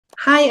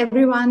Hi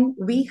everyone,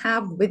 we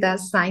have with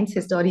us science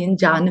historian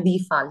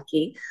Jahnavi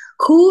Phalkey,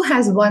 who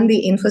has won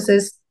the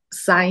Infosys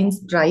Science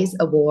Prize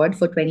Award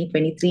for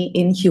 2023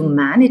 in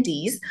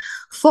Humanities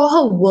for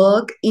her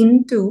work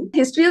into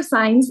history of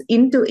science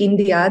into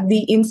India,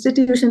 the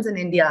institutions in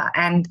India,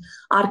 and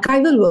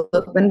archival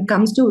work when it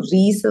comes to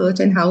research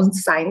and how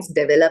science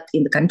developed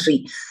in the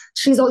country.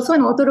 She's also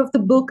an author of the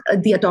book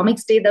The Atomic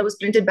State that was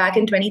printed back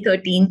in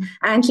 2013,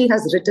 and she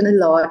has written a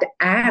lot,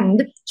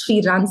 and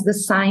she runs the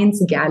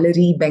Science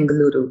Gallery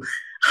Bengaluru.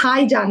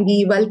 Hi,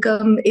 Janvi,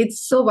 welcome.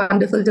 It's so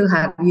wonderful to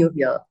have you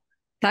here.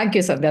 Thank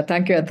you, Sandhya.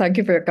 Thank you. And thank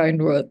you for your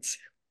kind words.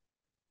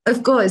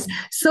 Of course.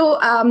 So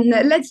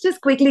let's just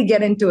quickly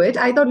get into it.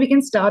 I thought we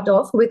can start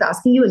off with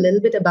asking you a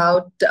little bit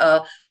about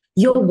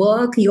your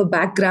work, your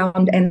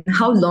background, and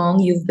how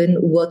long you've been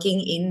working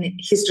in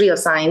history of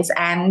science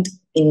and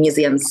in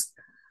museums.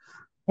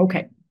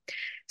 Okay.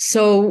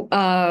 So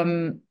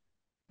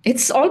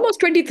it's almost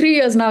 23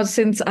 years now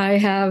since I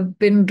have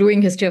been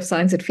doing history of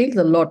science. It feels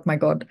a lot, my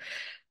God.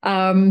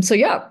 So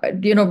yeah,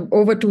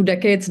 over 2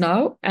 decades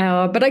now.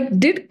 But I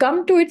did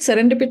come to it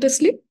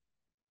serendipitously.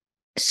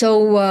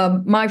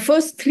 So my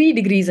first three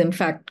degrees, in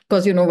fact,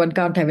 because one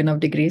can't have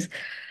enough degrees,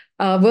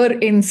 were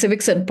in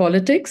civics and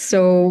politics.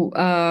 So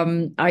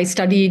I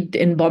studied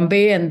in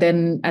Bombay and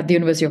then at the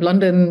University of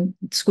London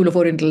School of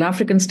Oriental and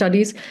African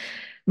Studies,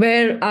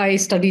 where I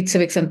studied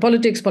civics and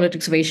politics,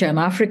 politics of Asia and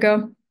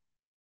Africa.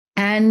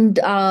 And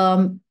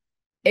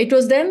it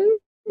was then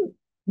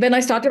when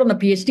I started on a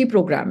PhD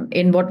program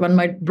in what one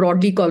might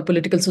broadly call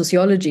political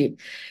sociology.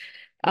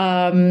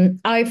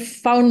 I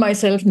found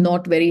myself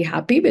not very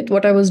happy with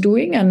what I was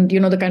doing, and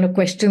the kind of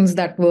questions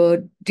that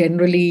were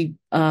generally,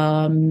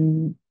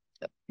 one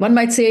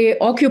might say,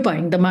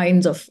 occupying the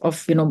minds of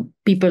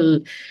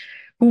people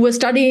who were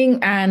studying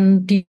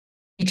and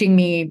teaching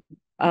me,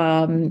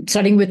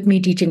 studying with me,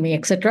 teaching me,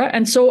 etc.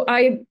 And so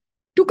I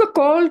took a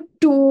call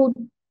to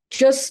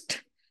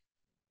just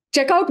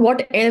check out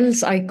what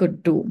else I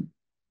could do.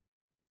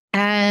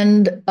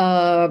 And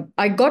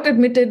I got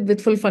admitted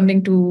with full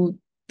funding to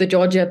the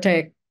Georgia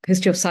Tech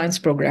History of Science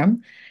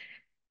program.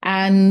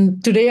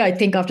 And today, I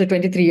think after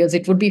 23 years,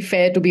 it would be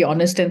fair to be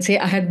honest and say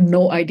I had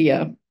no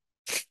idea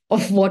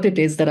of what it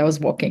is that I was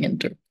walking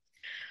into.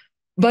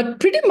 But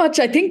pretty much,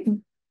 I think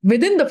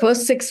within the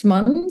first 6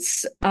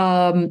 months,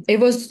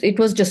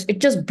 it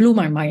just blew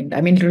my mind. I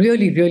mean,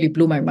 really, really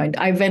blew my mind.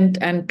 I went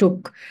and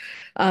took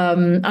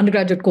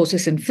undergraduate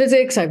courses in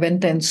physics. I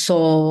went and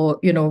saw,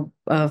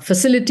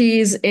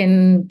 facilities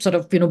in sort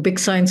of, big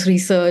science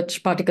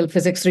research, particle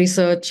physics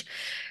research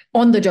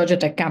on the Georgia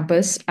Tech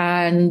campus,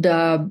 and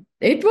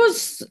it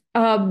was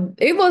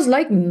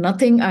like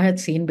nothing I had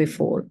seen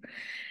before.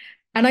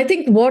 And I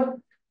think what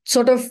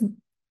sort of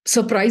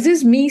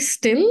surprises me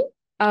still,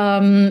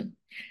 and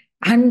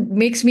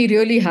makes me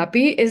really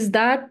happy is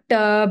that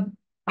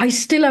I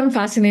still am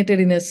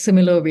fascinated in a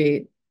similar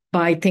way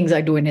by things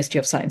I do in history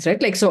of science,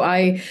 right? Like, so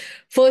I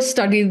first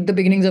studied the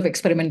beginnings of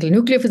experimental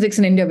nuclear physics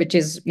in India, which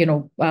is,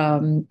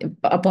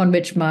 upon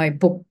which my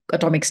book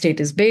Atomic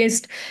State is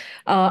based.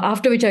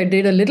 After which I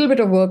did a little bit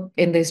of work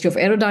in the history of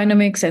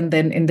aerodynamics and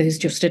then in the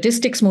history of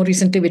statistics more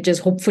recently, which is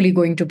hopefully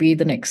going to be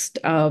the next,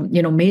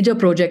 major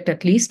project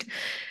at least.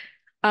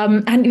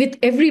 And with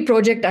every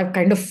project, I've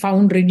kind of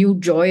found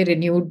renewed joy,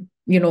 renewed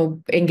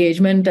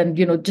engagement, and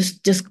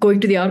just going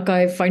to the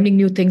archive, finding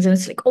new things, and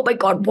it's like, oh my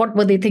God, what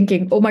were they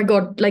thinking? Oh my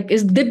God, like,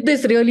 did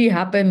this really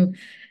happen?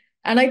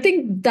 And I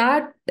think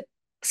that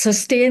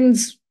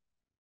sustains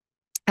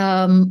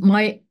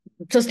my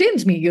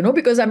sustains me,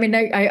 because I mean,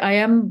 I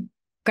am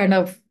kind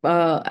of,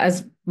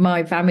 as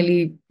my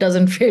family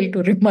doesn't fail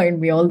to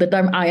remind me all the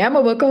time, I am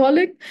a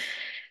workaholic.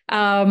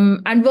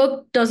 And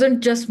work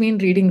doesn't just mean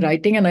reading,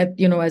 writing. And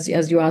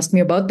as you asked me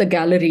about the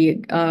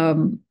gallery,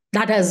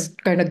 that has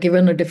kind of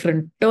given a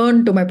different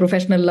turn to my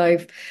professional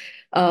life,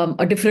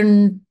 a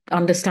different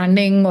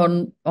understanding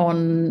on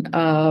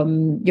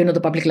the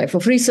public life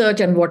of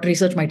research and what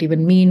research might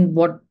even mean.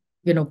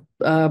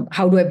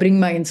 How do I bring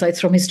my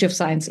insights from history of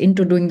science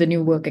into doing the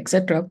new work,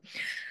 etc.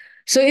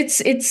 So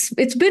it's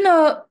been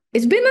a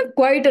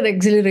quite an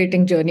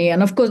exhilarating journey,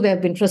 and of course there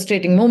have been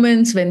frustrating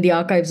moments when the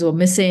archives were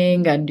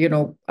missing, and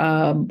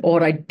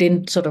or I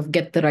didn't sort of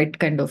get the right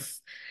kind of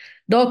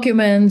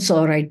documents,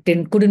 or I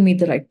didn't couldn't meet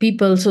the right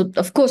people. So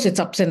of course it's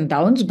ups and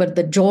downs, but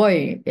the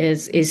joy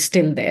is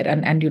still there,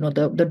 and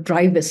the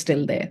drive is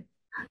still there.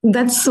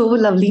 That's so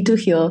lovely to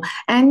hear.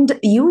 And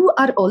you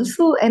are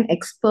also an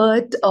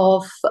expert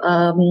of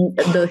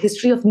the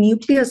history of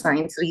nuclear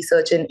science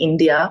research in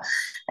India.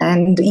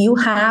 And you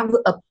have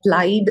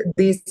applied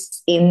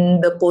this in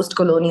the post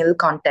colonial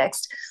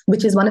context,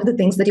 which is one of the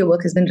things that your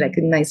work has been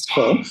recognized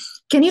for.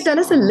 Can you tell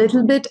us a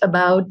little bit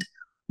about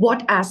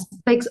what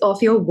aspects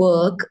of your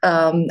work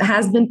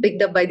has been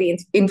picked up by the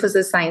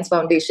Infosys Science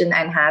Foundation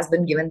and has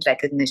been given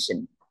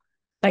recognition?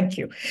 Thank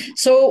you.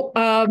 So,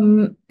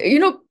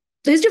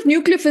 the history of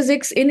nuclear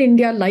physics in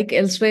India, like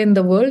elsewhere in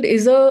the world,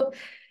 is a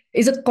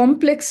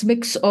complex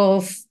mix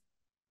of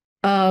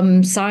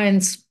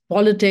science,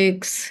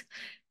 politics,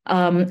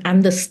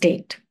 and the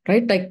state.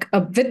 right? Like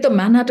with the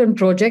Manhattan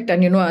Project,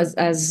 and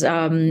it's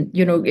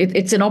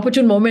an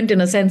opportune moment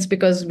in a sense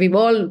because we've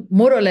all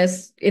more or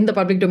less in the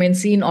public domain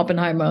seen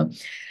Oppenheimer,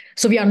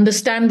 so we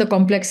understand the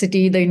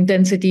complexity, the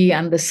intensity,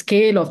 and the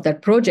scale of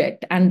that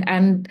project,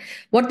 and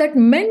what that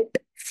meant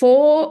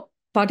for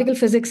particle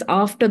physics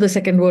after the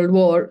Second World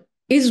War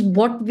is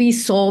what we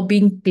saw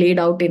being played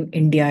out in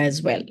India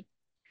as well.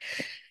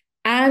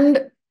 And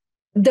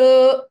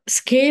the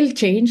scale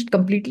changed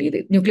completely.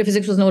 The nuclear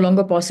physics was no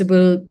longer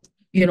possible,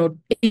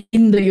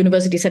 in the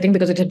university setting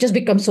because it had just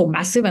become so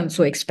massive and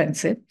so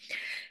expensive.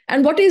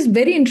 And what is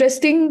very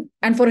interesting,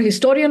 and for a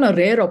historian, a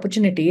rare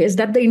opportunity, is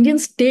that the Indian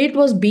state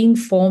was being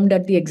formed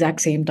at the exact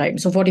same time.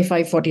 So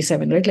 45,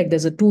 47, right? Like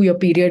there's a 2-year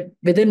period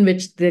within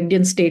which the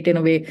Indian state, in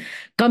a way,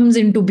 comes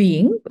into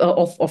being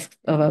of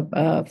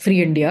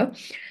free India.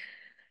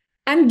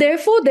 And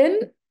therefore,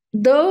 then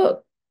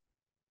the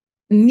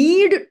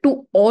need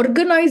to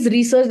organize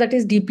research that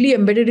is deeply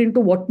embedded into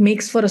what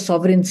makes for a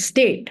sovereign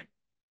state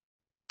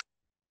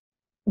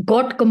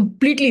got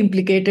completely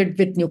implicated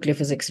with nuclear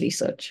physics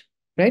research,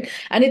 right?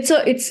 And it's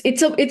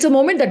a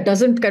moment that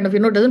doesn't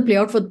doesn't play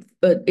out for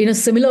in a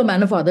similar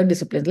manner for other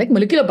disciplines. Like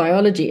molecular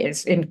biology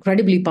is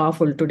incredibly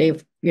powerful today,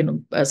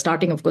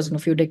 starting of course in a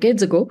few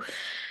decades ago,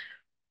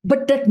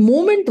 but that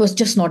moment was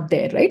just not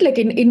there, right? Like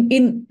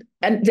in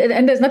and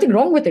there's nothing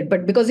wrong with it,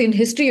 but because in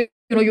history,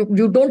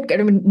 you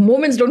don't,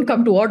 moments don't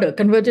come to order.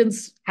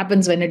 Convergence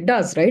happens when it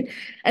does, right?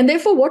 And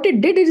therefore what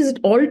it did is it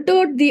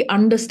altered the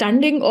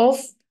understanding of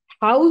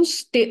how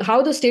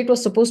the state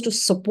was supposed to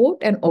support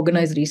and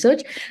organize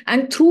research,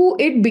 and through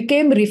it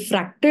became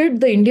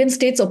refracted the Indian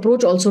state's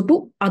approach also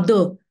to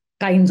other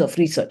kinds of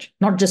research,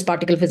 not just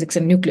particle physics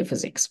and nuclear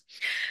physics.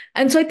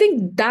 And so I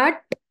think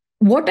that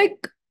what I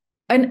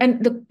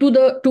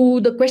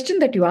to the question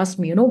that you asked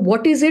me,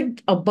 what is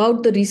it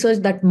about the research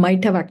that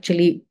might have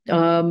actually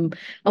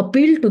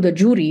appealed to the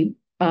jury,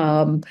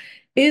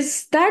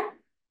 is that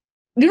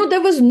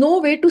there was no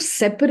way to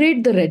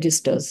separate the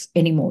registers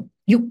anymore.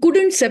 You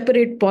couldn't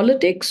separate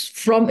politics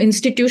from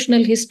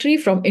institutional history,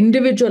 from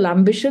individual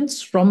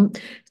ambitions, from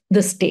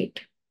the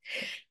state.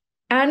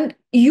 And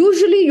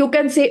usually you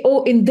can say,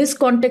 oh, in this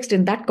context,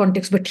 in that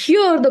context, but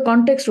here the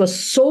context was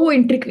so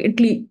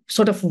intricately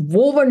sort of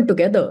woven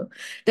together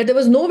that there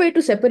was no way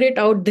to separate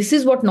out, this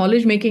is what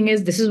knowledge making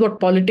is, this is what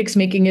politics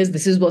making is,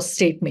 this is what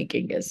state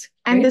making is.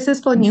 And right? This is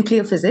for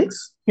nuclear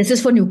physics? This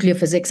is for nuclear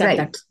physics at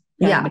that time.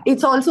 Yeah,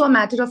 it's also a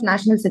matter of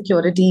national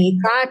security.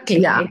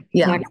 Exactly.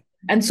 Yeah.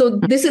 And so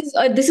this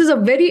is a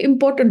very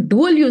important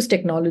dual use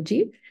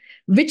technology,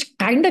 which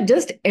kind of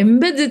just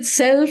embeds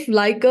itself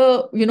like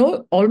a,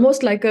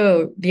 almost like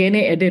a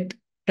DNA edit,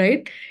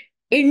 right,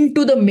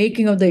 into the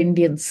making of the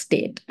Indian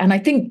state. And I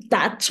think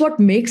that's what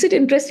makes it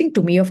interesting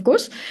to me, of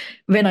course,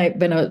 when I've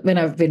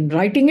been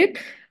writing it.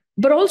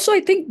 But also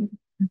I think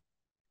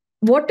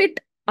what it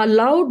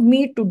allowed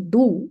me to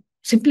do,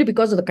 simply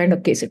because of the kind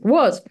of case it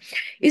was,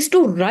 is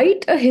to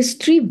write a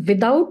history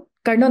without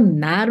kind of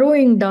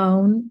narrowing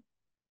down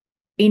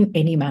in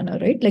any manner,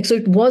 right? Like, so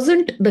it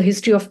wasn't the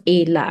history of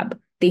a lab,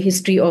 the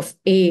history of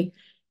a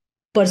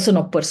person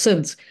or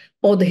persons,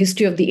 or the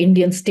history of the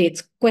Indian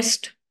state's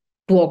quest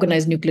to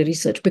organize nuclear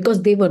research,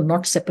 because they were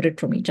not separate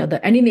from each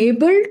other. And in being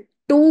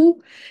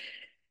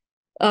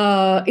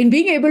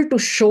able to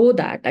show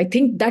that, I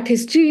think that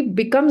history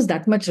becomes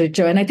that much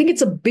richer. And I think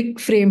it's a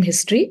big frame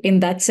history in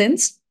that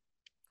sense,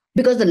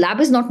 because the lab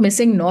is not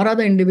missing, nor are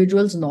the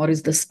individuals, nor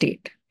is the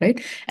state,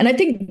 right? And I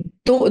think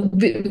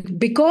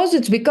because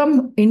it's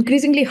become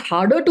increasingly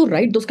harder to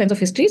write those kinds of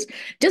histories,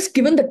 just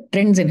given the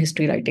trends in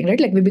history writing, right?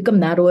 Like we become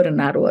narrower and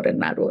narrower and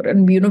narrower,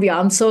 and we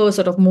answer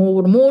sort of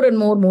more and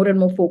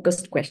more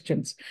focused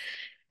questions.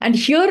 And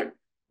here,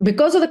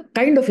 because of the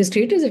kind of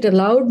history it is, it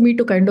allowed me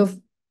to kind of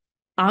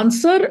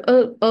answer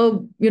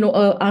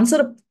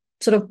answer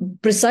sort of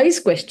precise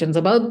question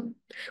about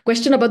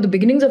the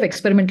beginnings of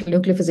experimental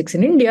nuclear physics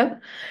in India,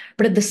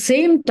 but at the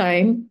same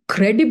time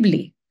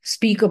credibly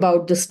speak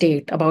about the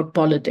state, about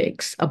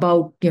politics,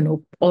 about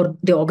or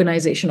the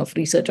organization of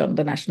research on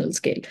the national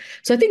scale.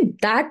 So I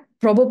think that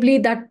probably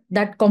that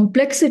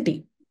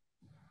complexity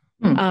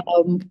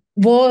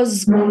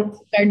was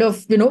kind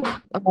of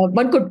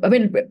one could,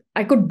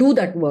 I could do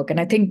that work,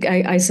 and I think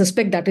I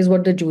suspect that is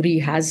what the jury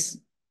has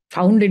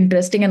found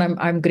interesting, and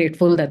I'm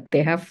grateful that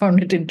they have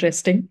found it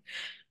interesting.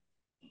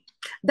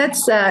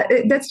 That's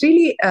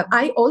really,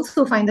 I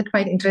also find that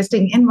quite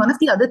interesting. And one of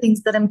the other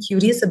things that I'm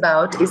curious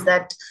about is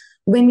that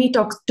when we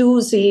talk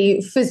to,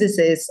 say,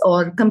 physicists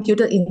or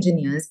computer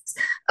engineers,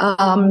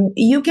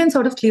 you can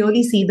sort of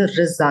clearly see the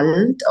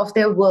result of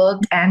their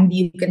work, and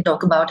you can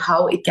talk about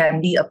how it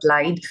can be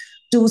applied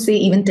to, say,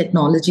 even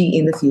technology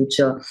in the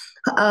future.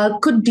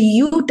 Could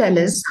you tell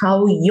us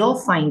how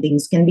your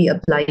findings can be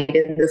applied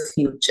in the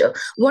future?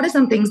 What are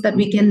some things that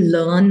we can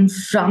learn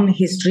from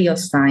history of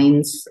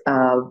science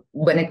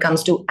when it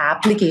comes to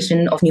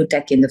application of new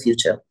tech in the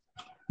future?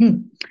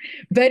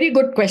 Very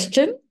good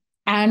question,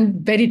 and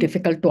very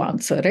difficult to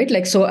answer, right?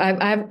 Like, so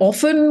I've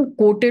often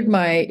quoted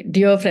my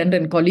dear friend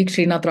and colleague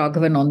Srinath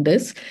Raghavan on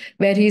this,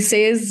 where he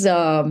says,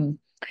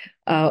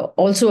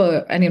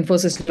 also an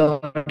Infosys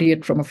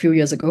laureate from a few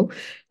years ago,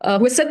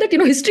 who said that,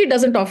 history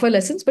doesn't offer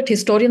lessons, but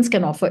historians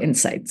can offer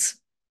insights,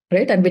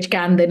 right? And which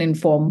can then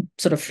inform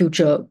sort of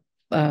future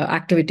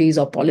activities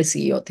or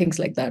policy or things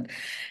like that.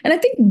 And I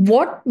think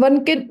what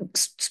one can,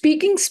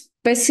 speaking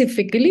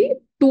specifically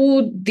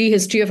to the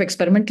history of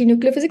experimental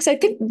nuclear physics, I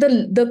think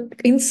the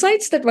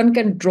insights that one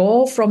can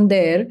draw from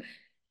there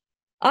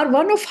are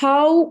one of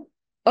how,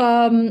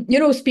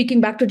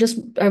 speaking back to just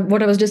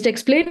what I was just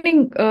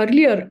explaining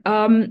earlier,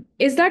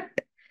 is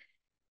that,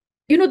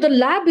 the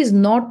lab is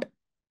not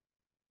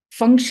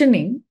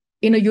functioning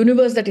in a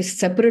universe that is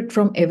separate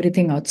from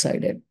everything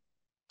outside it.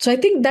 So I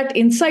think that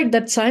insight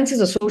that science is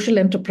a social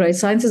enterprise,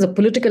 science is a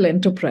political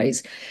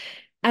enterprise,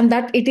 and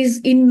that it is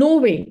in no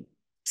way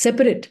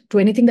separate to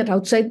anything that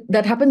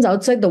happens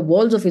outside the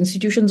walls of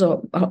institutions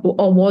or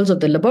walls of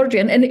the laboratory.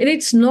 And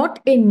it's not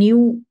a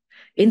new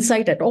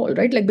insight at all,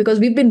 right? Like, because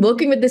we've been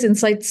working with this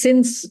insight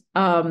since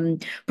Bruno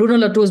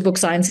Latour's book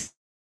Science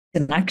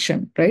in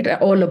Action, right?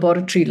 Or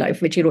Laboratory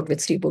Life, which he wrote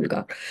with Steve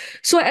Bulgar.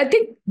 So I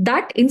think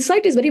that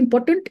insight is very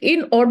important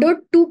in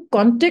order to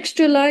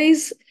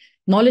contextualize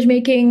knowledge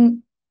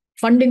making,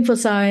 funding for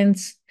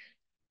science,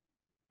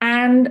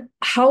 and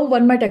how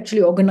one might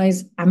actually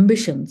organize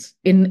ambitions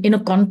in a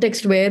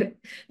context where,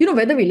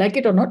 whether we like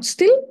it or not,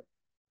 still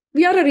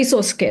we are a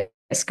resource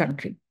scarce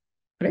country,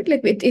 right?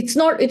 Like, it's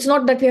not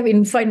that we have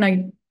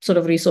infinite sort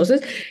of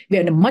resources. We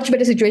are in a much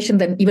better situation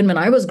than even when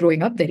I was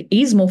growing up. There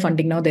is more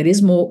funding now. There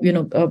is more,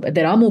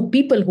 there are more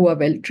people who are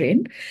well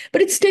trained,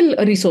 but it's still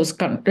a resource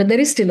crunch. There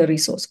is still a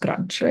resource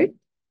crunch, right?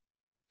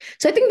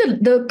 So I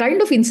think the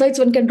kind of insights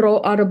one can draw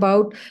are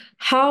about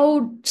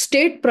how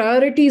state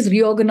priorities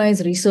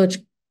reorganize research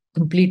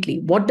completely.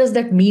 What does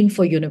that mean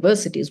for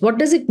universities? What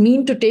does it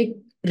mean to take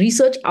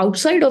research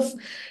outside of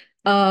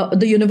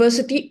the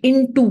university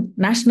into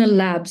national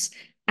labs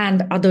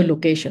and other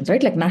locations,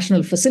 right? Like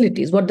national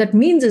facilities. What that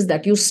means is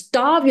that you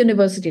starve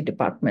university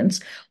departments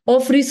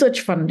of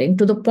research funding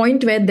to the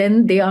point where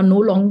then they are no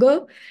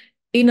longer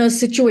in a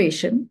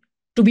situation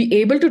to be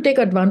able to take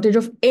advantage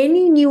of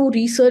any new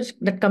research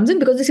that comes in,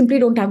 because they simply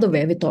don't have the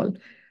wherewithal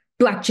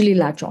to actually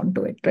latch on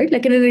to it, right?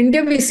 Like in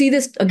India, we see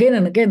this again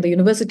and again. The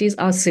universities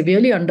are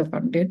severely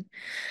underfunded.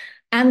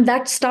 And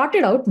that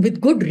started out with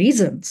good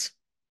reasons,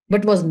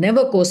 but was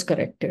never course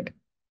corrected.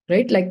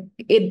 Right, like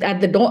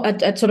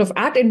at sort of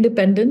at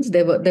independence,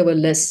 there were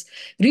less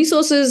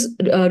resources.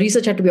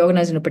 Research had to be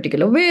organized in a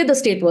particular way. The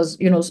state was,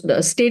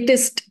 the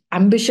statist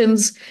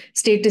ambitions,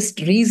 statist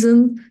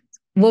reason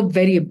were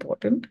very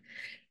important,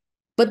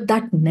 but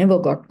that never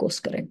got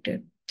course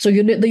corrected. So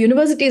the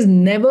universities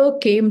never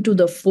came to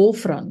the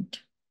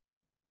forefront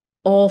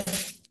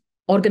of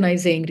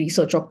organizing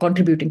research or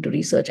contributing to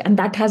research, and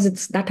that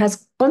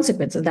has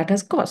consequences, that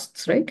has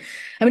costs, right?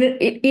 I mean,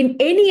 in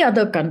any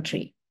other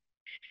country,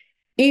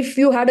 if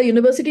you had a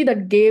university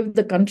that gave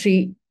the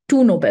country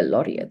two Nobel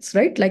laureates,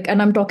 right? Like,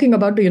 and I'm talking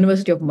about the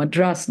University of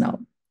Madras now.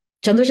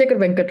 Chandrasekhar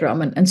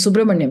Venkatraman and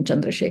Subramaniam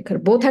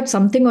Chandrasekhar both had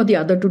something or the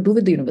other to do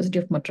with the University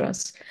of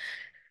Madras.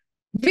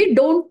 We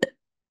don't,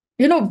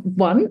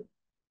 one,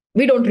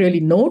 we don't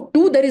really know.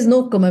 Two, there is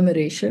no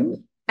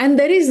commemoration. And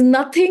there is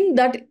nothing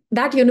that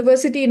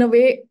university, in a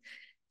way,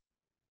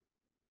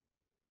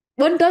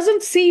 one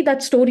doesn't see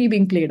that story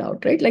being played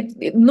out, right? Like,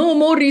 no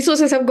more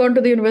resources have gone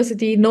to the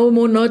university, no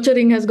more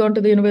nurturing has gone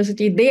to the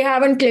university. They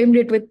haven't claimed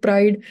it with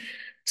pride.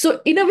 So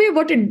in a way,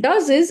 what it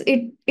does is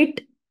I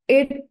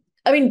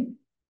mean,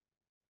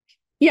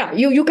 yeah,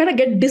 you kind of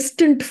get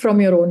distant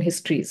from your own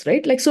histories,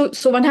 right? Like, so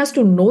one has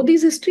to know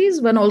these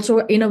histories. One also,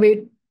 in a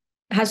way,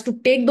 has to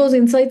take those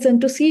insights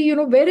and to see,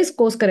 where is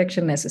course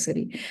correction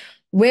necessary?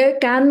 Where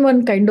can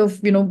one kind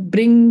of,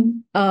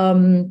 bring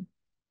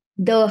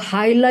the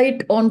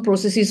highlight on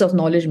processes of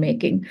knowledge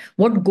making,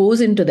 what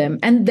goes into them,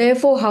 and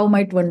therefore how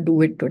might one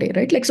do it today,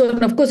 right? Like, so,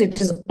 and of course, it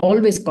is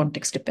always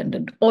context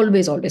dependent,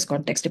 always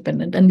context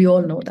dependent, and we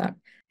all know that.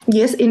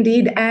 Yes,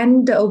 indeed.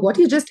 And what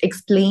you just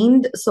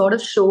explained sort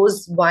of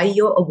shows why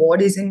your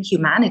award is in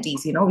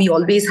humanities. We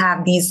always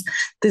have this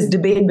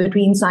debate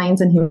between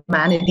science and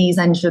humanities,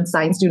 and should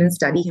science students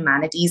study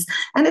humanities?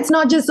 And it's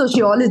not just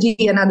sociology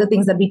and other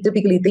things that we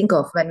typically think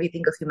of when we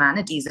think of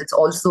humanities. It's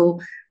also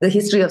the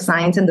history of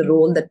science and the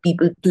role that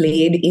people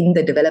played in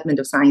the development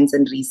of science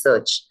and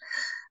research.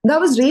 That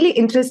was really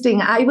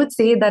interesting. I would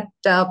say that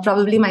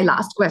probably my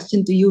last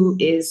question to you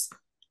is,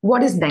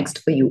 what is next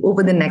for you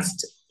over the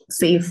next,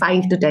 say,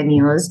 5 to 10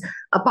 years,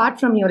 apart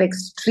from your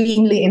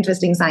extremely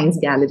interesting science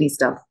gallery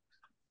stuff?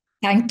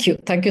 Thank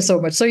you so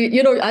much. So,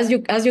 as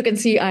you can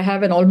see, I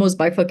have an almost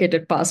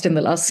bifurcated past in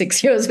the last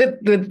 6 years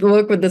with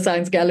work with the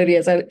science gallery,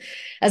 as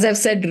I've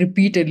said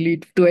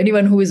repeatedly to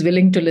anyone who is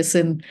willing to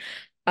listen.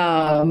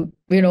 I've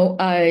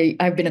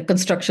been a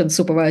construction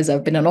supervisor,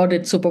 I've been an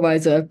audit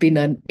supervisor, I've been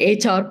an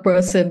HR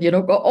person,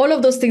 all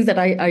of those things that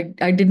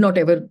I did not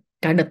ever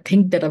kind of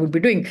think that I would be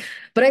doing.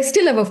 But I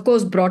still have, of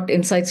course, brought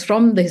insights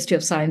from the history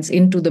of science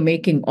into the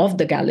making of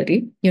the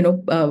gallery,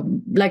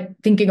 like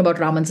thinking about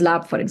Raman's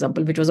lab, for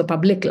example, which was a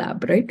public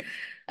lab, right?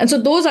 And so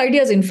those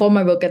ideas inform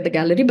my work at the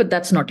gallery, but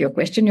that's not your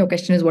question. Your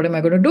question is, what am I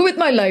going to do with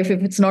my life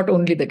if it's not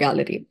only the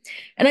gallery?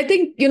 And I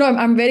think,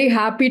 I'm very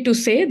happy to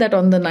say that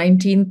on the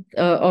 19th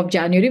of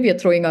January, we are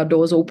throwing our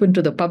doors open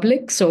to the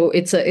public. So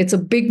it's a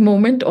big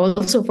moment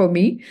also for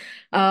me.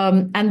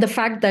 And the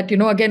fact that,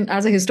 again,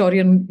 as a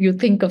historian, you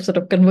think of sort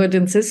of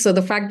convergences. So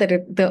the fact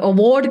that the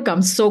award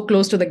comes so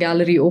close to the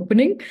gallery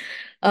opening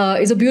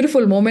is a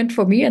beautiful moment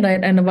for me,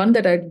 and one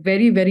that I'm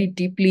very, very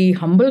deeply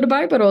humbled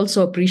by, but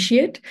also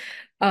appreciate.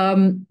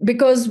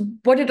 Because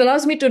what it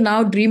allows me to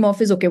now dream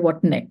of is, okay,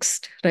 what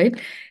next, right?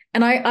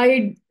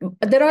 And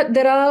there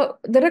are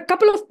a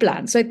couple of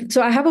plans.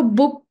 So I have a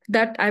book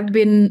that I've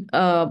been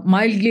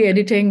mildly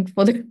editing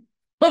for the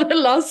for the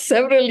last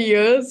several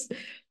years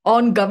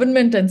on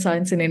government and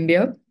science in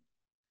India.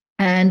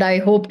 And I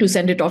hope to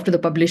send it off to the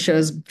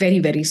publishers very,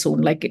 very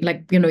soon,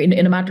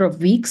 in a matter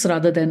of weeks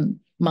rather than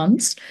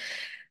months.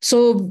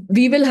 So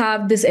we will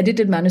have this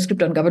edited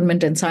manuscript on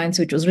government and science,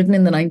 which was written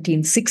in the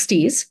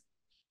 1960s,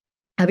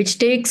 which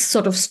takes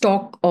sort of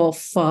stock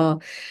of,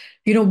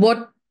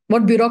 what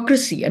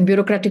bureaucracy and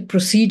bureaucratic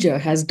procedure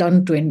has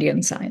done to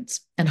Indian science,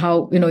 and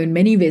how, in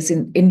many ways,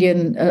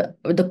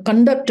 the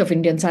conduct of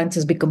Indian science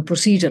has become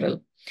procedural.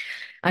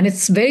 And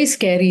it's very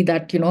scary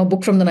that, a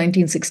book from the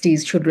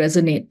 1960s should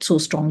resonate so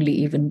strongly,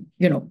 even,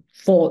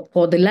 for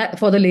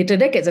the later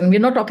decades. And we're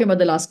not talking about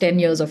the last 10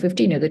 years or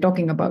 15 years. They're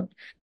talking about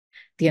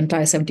the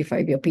entire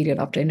 75-year period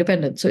after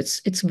independence. So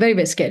it's very,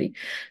 very scary.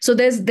 So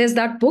there's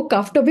that book,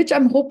 after which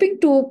I'm hoping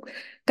to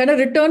kind of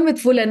return with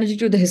full energy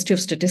to the history of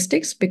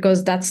statistics,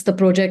 because that's the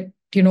project.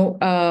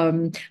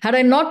 Had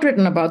I not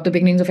written about the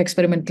beginnings of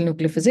experimental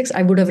nuclear physics,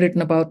 I would have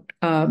written about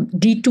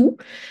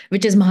D2,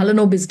 which is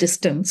Mahalanobis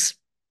distance.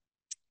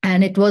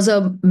 And it was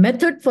a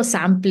method for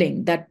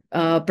sampling that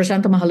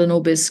Prashanta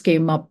Mahalanobis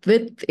came up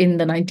with in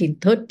the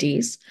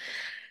 1930s.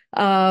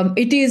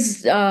 It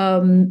is,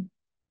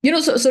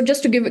 so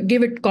just to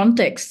give it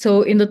context.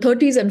 So in the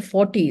 30s and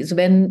 40s,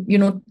 when,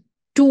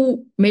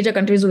 two major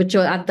countries, which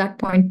were at that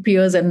point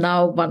peers, and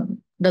now one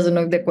doesn't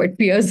know if they're quite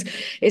peers,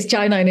 is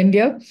China and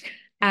India.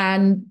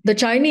 And the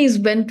Chinese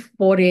went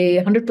for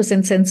a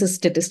 100% census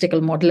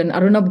statistical model, and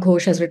Arunabh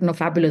Ghosh has written a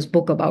fabulous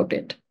book about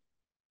it.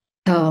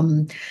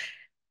 The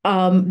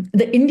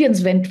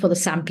Indians went for the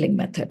sampling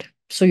method.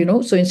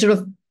 So,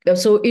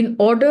 so in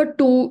order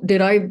to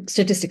derive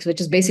statistics,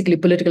 which is basically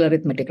political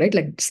arithmetic, right?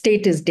 Like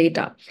state is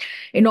data.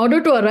 In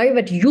order to arrive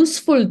at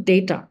useful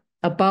data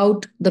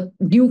about the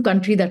new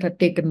country that had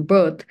taken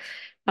birth,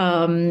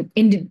 in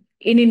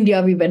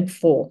India, we went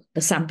for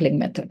the sampling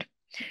method.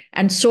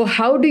 And so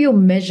how do you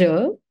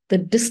measure the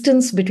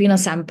distance between a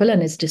sample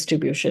and its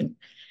distribution?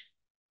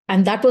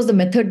 And that was the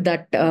method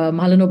that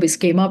Mahalanobis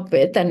came up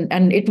with.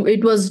 And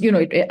it was,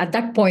 at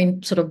that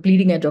point, sort of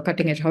bleeding edge or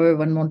cutting edge, however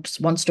one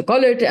wants to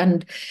call it.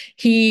 And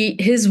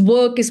his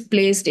work is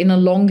placed in a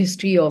long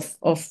history of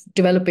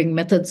developing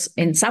methods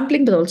in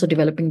sampling, but also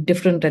developing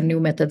different and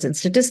new methods in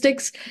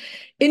statistics.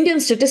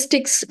 Indian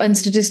statistics and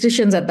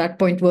statisticians at that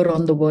point were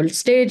on the world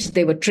stage.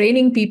 They were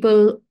training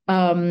people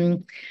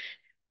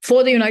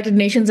for the United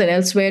Nations and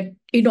elsewhere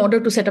in order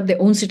to set up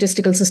their own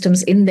statistical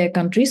systems in their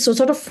countries. So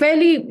sort of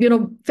fairly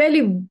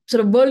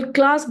sort of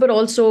world-class, but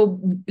also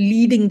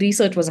leading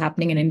research was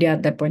happening in India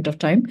at that point of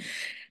time.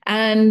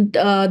 And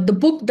the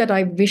book that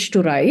I wish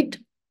to write,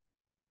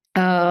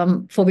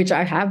 for which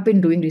I have been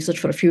doing research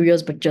for a few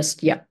years, but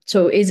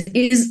so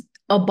is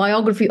a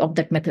biography of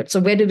that method. So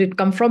where did it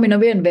come from in a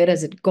way, and where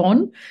has it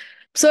gone?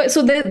 So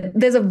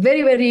there's a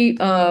very, very,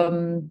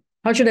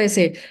 how should I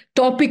say,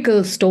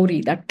 topical story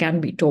that can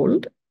be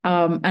told.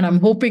 And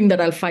I'm hoping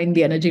that I'll find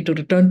the energy to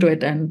return to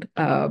it and,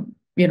 and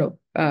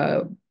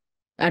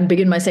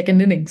begin my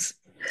second innings.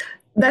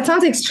 That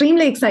sounds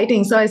extremely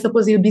exciting. So I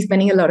suppose you'll be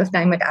spending a lot of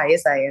time at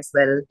ISI as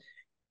well.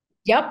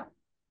 Yep.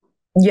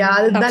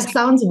 Yeah, that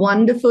sounds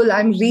wonderful.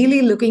 I'm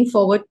really looking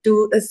forward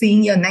to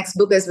seeing your next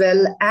book as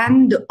well,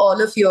 and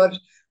all of your,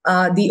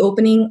 the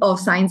opening of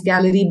Science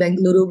Gallery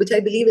Bengaluru, which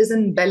I believe is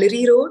in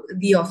Bellary Road,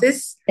 the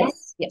office.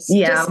 Yes.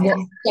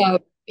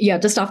 Yeah.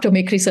 Just after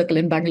Makery Circle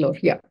in Bangalore.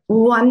 Yeah.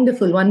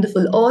 Wonderful,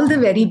 wonderful. All the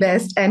very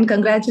best, and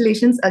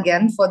congratulations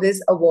again for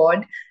this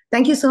award.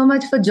 Thank you so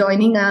much for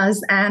joining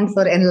us and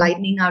for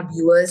enlightening our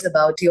viewers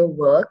about your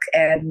work,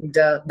 and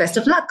best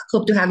of luck.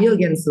 Hope to have you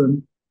again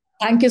soon.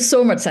 Thank you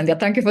so much, Sandhya.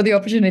 Thank you for the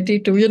opportunity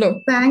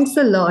to, Thanks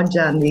a lot,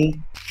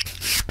 Jahnavi.